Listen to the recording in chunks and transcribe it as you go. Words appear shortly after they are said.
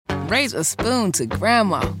raise a spoon to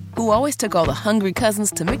Grandma, who always took all the hungry cousins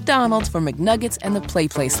to McDonald's for McNuggets and the Play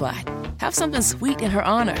Slide. Have something sweet in her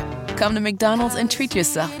honor. Come to McDonald's and treat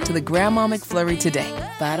yourself to the Grandma McFlurry today.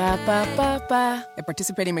 Ba-da-ba-ba-ba. At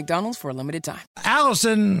participating McDonald's for a limited time.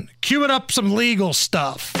 Allison, cue it up some legal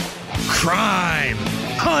stuff. Crime,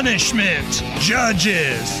 punishment,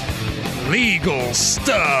 judges, legal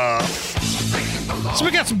stuff. So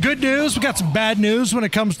we got some good news. We got some bad news when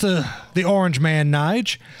it comes to the Orange Man,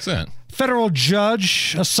 Nige. What's that? Federal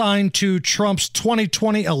judge assigned to Trump's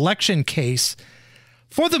 2020 election case,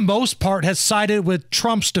 for the most part, has sided with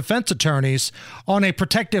Trump's defense attorneys on a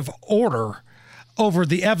protective order over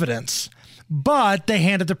the evidence. But they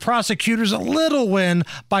handed the prosecutors a little win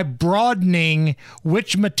by broadening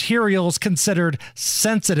which material is considered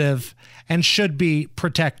sensitive and should be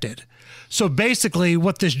protected. So basically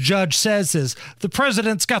what this judge says is the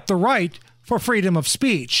president's got the right for freedom of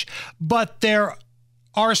speech, but there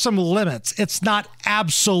are some limits. It's not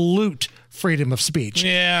absolute freedom of speech.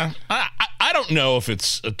 Yeah, I don't know if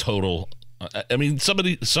it's a total. I mean, some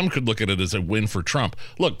could look at it as a win for Trump.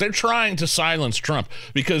 Look, they're trying to silence Trump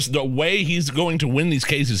because the way he's going to win these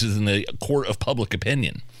cases is in the court of public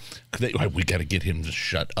opinion. We got to get him to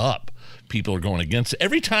shut up. People are going against it.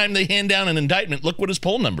 Every time they hand down an indictment, look what his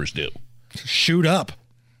poll numbers do. Shoot up.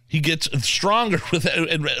 He gets stronger with it,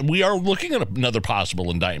 and we are looking at another possible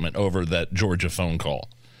indictment over that Georgia phone call.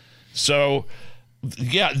 So,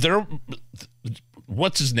 yeah,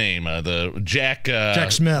 what's his name? The Jack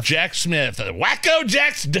Smith. Jack Smith. Wacko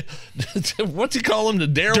Jack's. What's he call him? The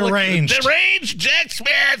deranged Jack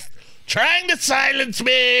Smith. Trying to silence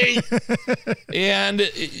me. and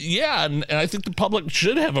I think the public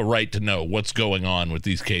should have a right to know what's going on with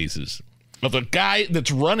these cases. Of a guy that's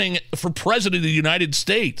running for president of the United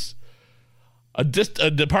States, a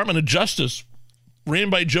Department of Justice ran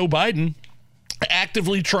by Joe Biden,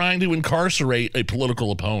 actively trying to incarcerate a political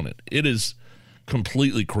opponent. It is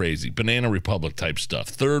completely crazy. Banana Republic type stuff.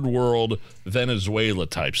 Third world Venezuela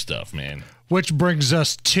type stuff, man. Which brings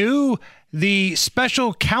us to the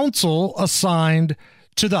special counsel assigned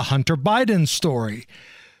to the Hunter Biden story.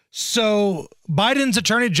 So Biden's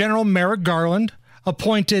Attorney General Merrick Garland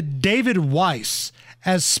appointed David Weiss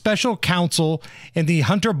as special counsel in the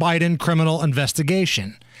Hunter Biden criminal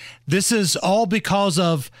investigation. This is all because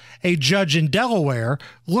of a judge in Delaware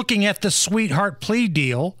looking at the sweetheart plea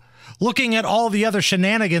deal, looking at all the other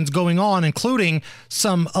shenanigans going on, including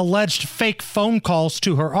some alleged fake phone calls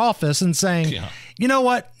to her office, and saying, You know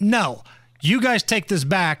what? No, you guys take this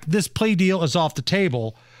back. This plea deal is off the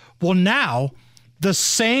table. Well, now the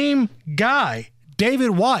same guy,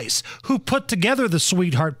 David Weiss, who put together the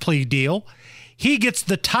sweetheart plea deal, he gets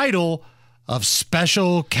the title of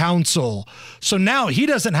special counsel. So now he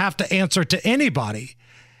doesn't have to answer to anybody.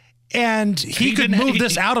 And he could move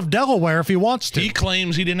this out of Delaware if he wants to. He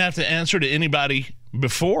claims he didn't have to answer to anybody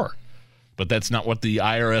before. But that's not what the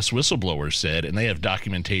IRS whistleblowers said, and they have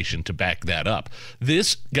documentation to back that up.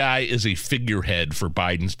 This guy is a figurehead for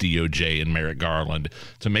Biden's DOJ and Merrick Garland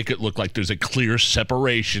to make it look like there's a clear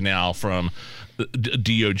separation now from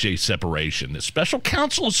DOJ separation. The special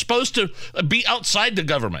counsel is supposed to be outside the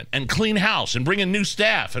government and clean house and bring in new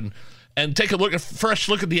staff and take a fresh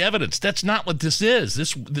look at the evidence. That's not what this is.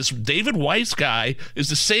 This David Weiss guy is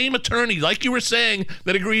the same attorney, like you were saying,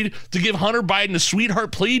 that agreed to give Hunter Biden a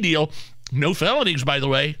sweetheart plea deal. No felonies, by the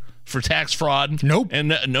way, for tax fraud. Nope.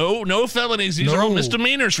 And no felonies. These are all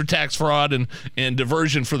misdemeanors for tax fraud and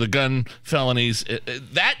diversion for the gun felonies.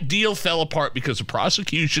 That deal fell apart because the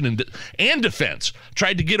prosecution and defense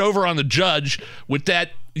tried to get over on the judge with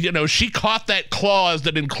that. She caught that clause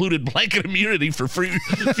that included blanket immunity for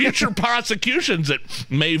future prosecutions that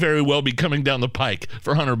may very well be coming down the pike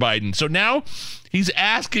for Hunter Biden. So now he's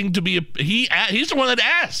asking to be he's the one that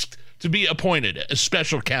asked to be appointed as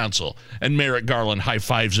special counsel, and Merrick Garland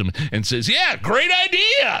high-fives him and says, yeah, great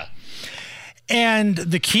idea. And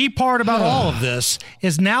the key part about all of this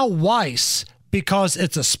is now Weiss, because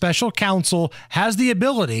it's a special counsel, has the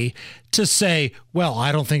ability to say, well,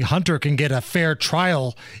 I don't think Hunter can get a fair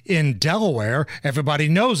trial in Delaware. Everybody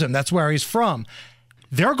knows him. That's where he's from.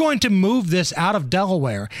 They're going to move this out of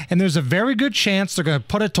Delaware, and there's a very good chance they're going to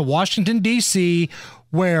put it to Washington, D.C.,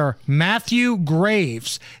 where Matthew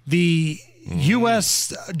Graves, the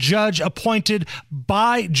U.S. judge appointed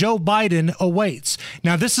by Joe Biden, awaits.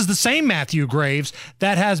 Now, this is the same Matthew Graves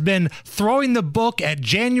that has been throwing the book at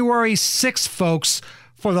January 6th, folks,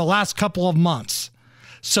 for the last couple of months.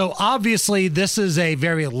 So obviously, this is a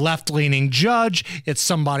very left-leaning judge. It's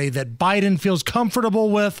somebody that Biden feels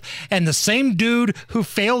comfortable with. And the same dude who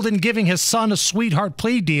failed in giving his son a sweetheart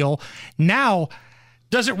plea deal now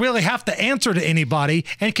doesn't really have to answer to anybody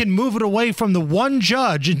and can move it away from the one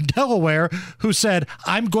judge in Delaware who said,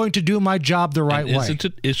 I'm going to do my job the right way. Isn't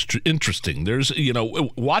it interesting? There's,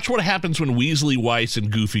 watch what happens when Weasley Weiss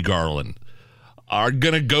and Goofy Garland are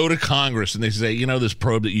going to go to Congress and they say, this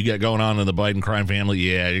probe that you got going on in the Biden crime family,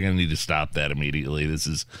 yeah, you're going to need to stop that immediately. This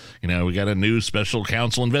is, we got a new special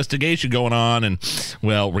counsel investigation going on, and,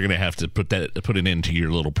 well, we're going to have to put an end to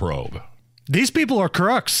your little probe. These people are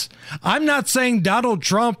crooks. I'm not saying Donald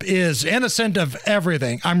Trump is innocent of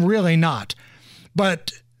everything. I'm really not.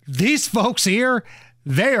 But these folks here,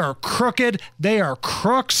 they are crooked. They are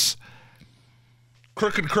crooks.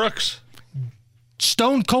 Crooked crooks.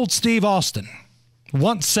 Stone Cold Steve Austin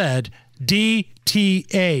once said,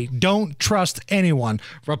 DTA, don't trust anyone.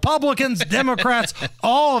 Republicans, Democrats,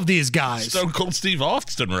 all of these guys. Stone Cold Steve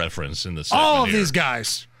Austin reference in the segment all of here. these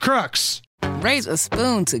guys, crooks. Raise a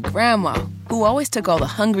spoon to Grandma, who always took all the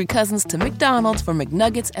hungry cousins to McDonald's for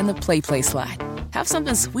McNuggets and the Play Slide. Have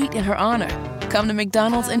something sweet in her honor. Come to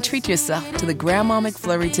McDonald's and treat yourself to the Grandma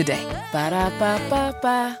McFlurry today.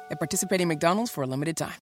 Ba-da-ba-ba-ba. At participating McDonald's for a limited time.